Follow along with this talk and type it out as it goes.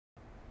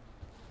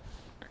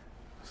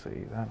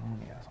see. That one,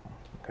 yes.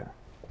 Okay.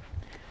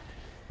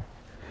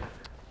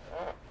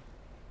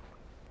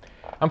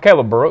 I'm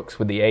Caleb Brooks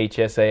with the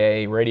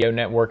AHSAA Radio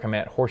Network. I'm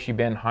at Horseshoe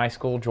Bend High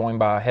School, joined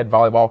by head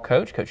volleyball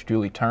coach, Coach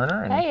Julie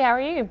Turner. And hey, how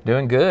are you?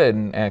 Doing good.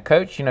 And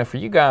Coach, you know, for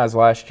you guys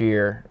last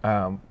year,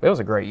 it was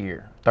a great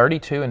year.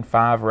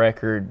 32-5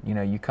 record. You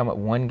know, you come up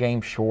one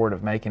game short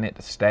of making it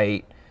to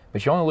state,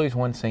 but you only lose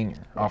one senior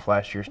off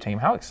last year's team.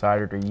 How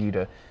excited are you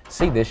to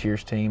see this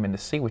year's team and to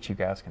see what you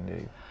guys can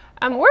do?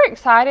 We're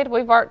excited.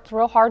 We've worked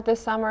real hard this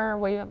summer.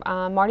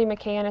 Marty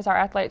McCann is our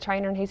athletic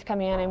trainer, and he's come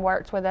in and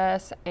worked with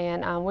us.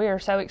 And we are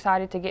so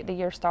excited to get the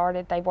year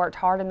started. They've worked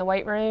hard in the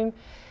weight room,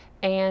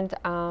 and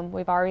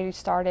we've already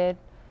started,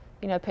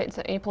 you know,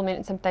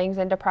 implementing some things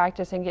into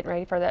practice and getting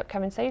ready for the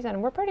upcoming season.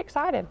 And we're pretty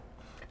excited.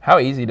 How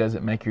easy does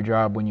it make your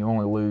job when you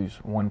only lose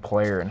one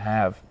player and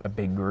have a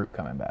big group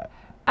coming back?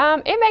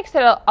 It makes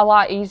it a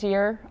lot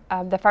easier.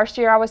 The first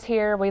year I was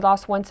here, we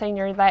lost one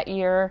senior that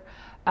year.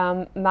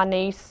 My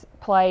niece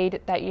played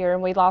that year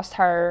and we lost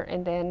her,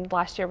 and then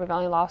last year we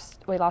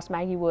lost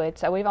Maggie Wood.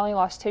 So we've only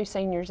lost two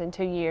seniors in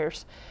 2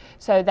 years.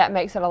 So that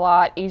makes it a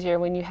lot easier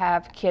when you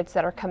have kids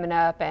that are coming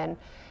up and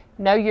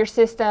know your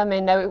system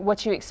and know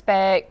what you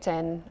expect,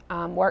 and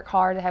work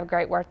hard to have a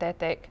great work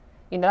ethic.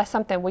 You know, that's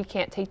something we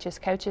can't teach as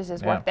coaches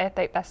is work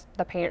ethic.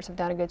 The parents have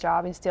done a good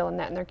job instilling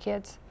that in their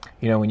kids.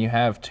 You know, when you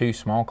have two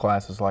small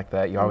classes like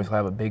that, you always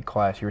have a big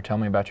class. You were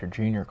telling me about your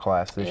junior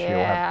class this year.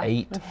 We'll have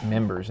 8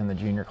 members in the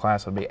junior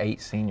class. It'll be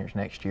 8 seniors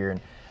next year.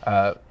 And,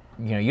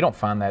 you know, you don't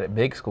find that at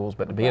big schools,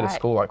 but to be at a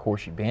school like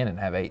Horseshoe Bend and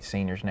have 8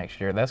 seniors next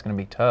year, that's going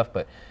to be tough.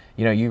 But,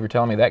 you know, you were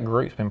telling me that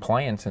group's been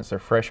playing since their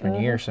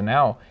freshman year. So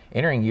now,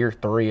 entering year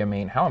 3, I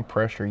mean, how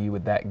impressed are you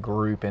with that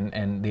group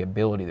and the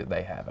ability that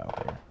they have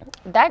out there?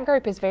 That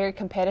group is very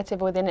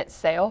competitive within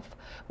itself,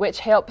 which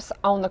helps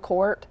on the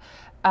court.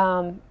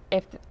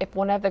 If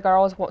one of the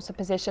girls wants a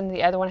position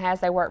the other one has,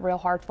 they work real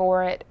hard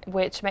for it,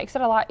 which makes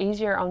it a lot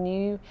easier on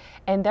you.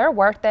 And their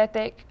work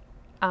ethic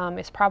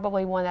is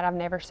probably one that I've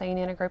never seen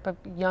in a group of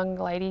young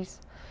ladies.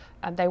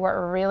 They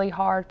work really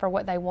hard for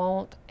what they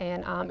want,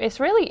 and it's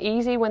really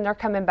easy when they're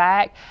coming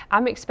back.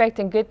 I'm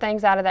expecting good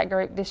things out of that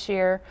group this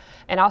year,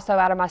 and also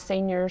out of my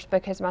seniors,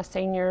 because my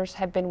seniors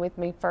have been with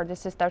me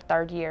this is their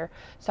 3rd year.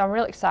 So I'm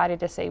really excited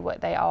to see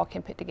what they all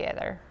can put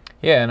together.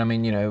 Yeah, and I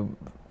mean, you know,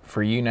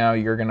 for you now,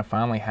 you're going to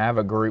finally have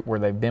a group where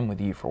they've been with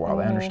you for a while.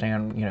 They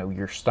understand, you know,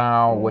 your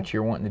style, what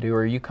you're wanting to do. Or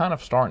are you kind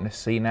of starting to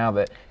see now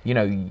that, you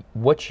know,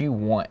 what you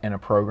want in a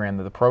program,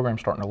 that the program's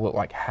starting to look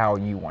like how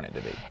you want it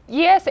to be?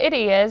 Yes, it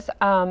is.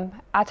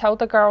 I told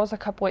the girls a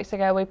couple weeks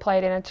ago we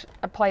played in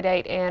a play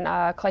date in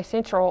Clay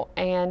Central,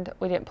 and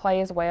we didn't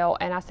play as well.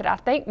 And I said, I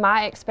think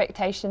my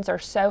expectations are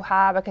so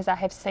high because I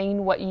have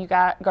seen what you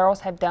girls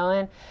have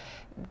done,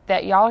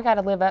 that y'all got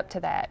to live up to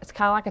that. It's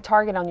kind of like a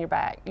target on your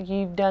back.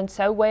 You've done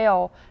so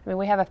well. I mean,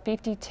 we have a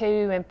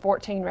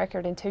 52-14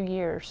 record in 2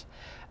 years.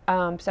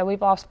 So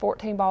we've lost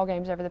 14 ball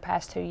games over the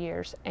past 2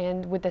 years,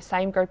 and with the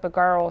same group of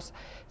girls.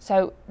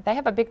 So they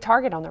have a big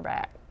target on their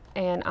back,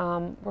 and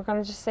we're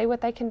going to just see what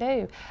they can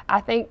do.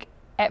 I think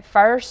at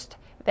first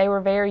they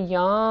were very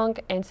young,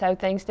 and so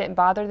things didn't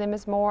bother them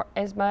as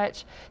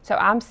much. So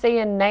I'm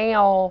seeing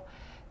now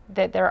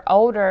that they're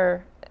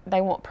older, they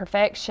want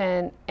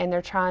perfection, and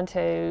they're trying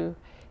to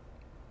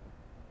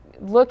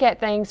look at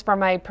things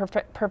from a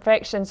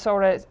perfection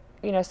sort of,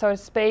 you know, so to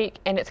speak,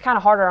 and it's kind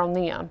of harder on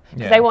them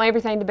because they want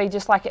everything to be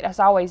just like it has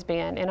always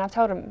been, and I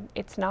told them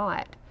it's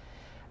not.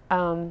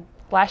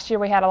 Last year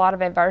we had a lot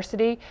of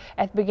adversity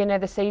at the beginning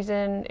of the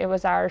season. It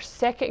was our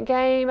 2nd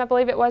game, I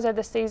believe it was, of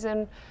the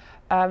season.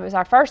 It was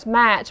our first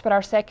match, but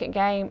our 2nd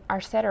game,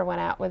 our setter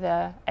went out with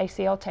a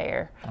ACL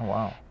tear. Oh,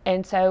 wow.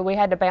 And so we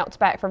had to bounce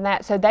back from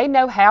that. So they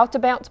know how to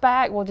bounce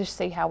back. We'll just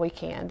see how we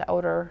can the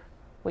older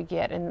we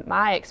get. And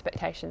my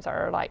expectations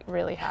are like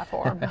really high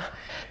for them.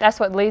 That's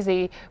what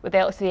Lizzie with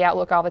LC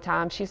Outlook all the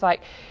time. She's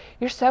like,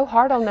 you're so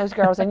hard on those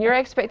girls and your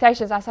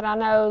expectations. I said, I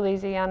know,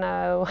 Lizzie, I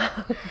know.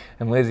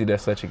 And Lizzie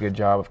does such a good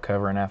job of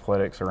covering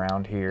athletics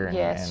around here.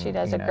 Yes, she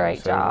does a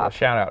great job.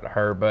 Shout out to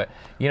her. But,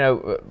 you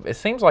know, it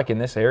seems like in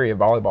this area,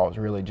 volleyball has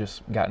really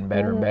just gotten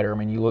better and better. I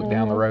mean, you look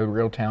down the road,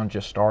 Reeltown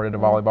just started a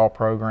volleyball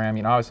program.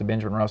 You know, obviously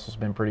Benjamin Russell's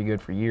been pretty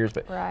good for years,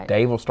 but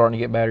Daville's starting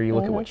to get better. You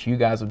look at what you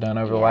guys have done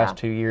over the last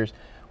 2 years.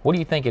 What do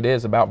you think it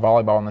is about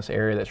volleyball in this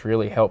area that's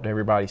really helped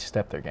everybody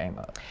step their game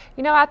up?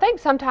 You know, I think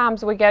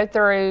sometimes we go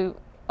through,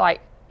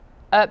 like,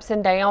 ups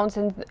and downs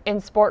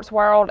in sports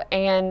world,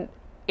 and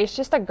it's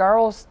just a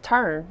girl's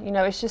turn. You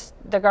know, it's just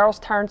the girl's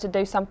turn to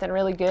do something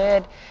really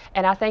good.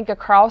 And I think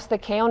across the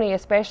county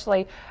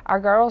especially, our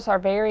girls are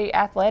very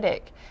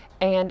athletic,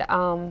 and,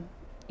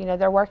 you know,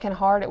 they're working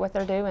hard at what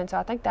they're doing. So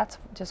I think that's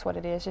just what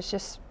it is. It's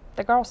just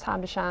the girls'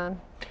 time to shine.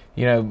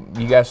 You know,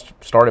 you guys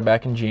started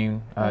back in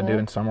June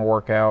doing summer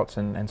workouts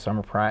and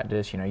summer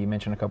practice. You know, you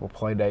mentioned a couple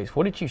play days.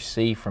 What did you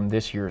see from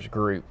this year's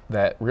group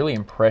that really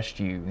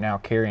impressed you now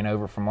carrying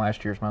over from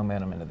last year's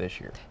momentum into this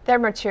year? Their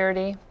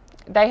maturity.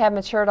 they have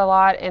matured a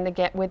lot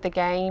with the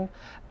game.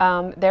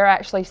 They're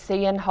actually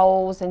seeing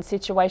holes in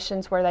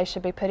situations where they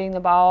should be putting the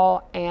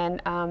ball,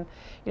 and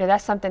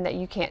that's something that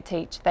you can't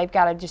teach. They've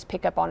got to just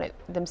pick up on it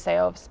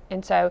themselves.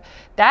 And so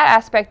that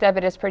aspect of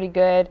it is pretty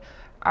good.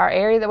 Our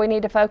area that we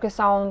need to focus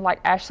on, like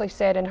Ashley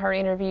said in her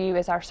interview,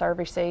 is our serve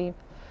receive.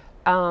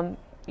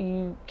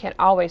 You can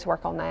always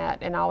work on that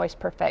and always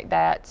perfect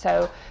that.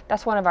 So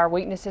that's one of our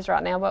weaknesses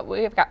right now, but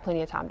we've got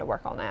plenty of time to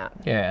work on that.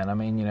 Yeah, and I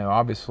mean,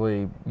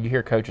 obviously you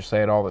hear coaches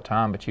say it all the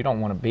time, but you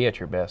don't want to be at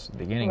your best at the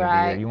beginning of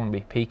the year. You want to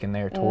be peaking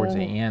there towards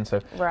the end. So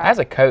as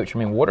a coach, I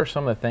mean, what are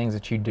some of the things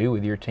that you do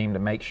with your team to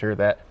make sure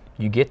that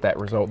you get that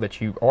result,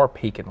 that you are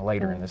peaking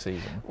later in the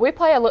season? We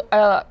play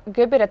a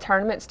good bit of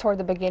tournaments toward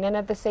the beginning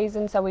of the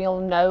season, so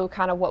we'll know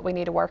kind of what we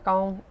need to work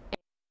on.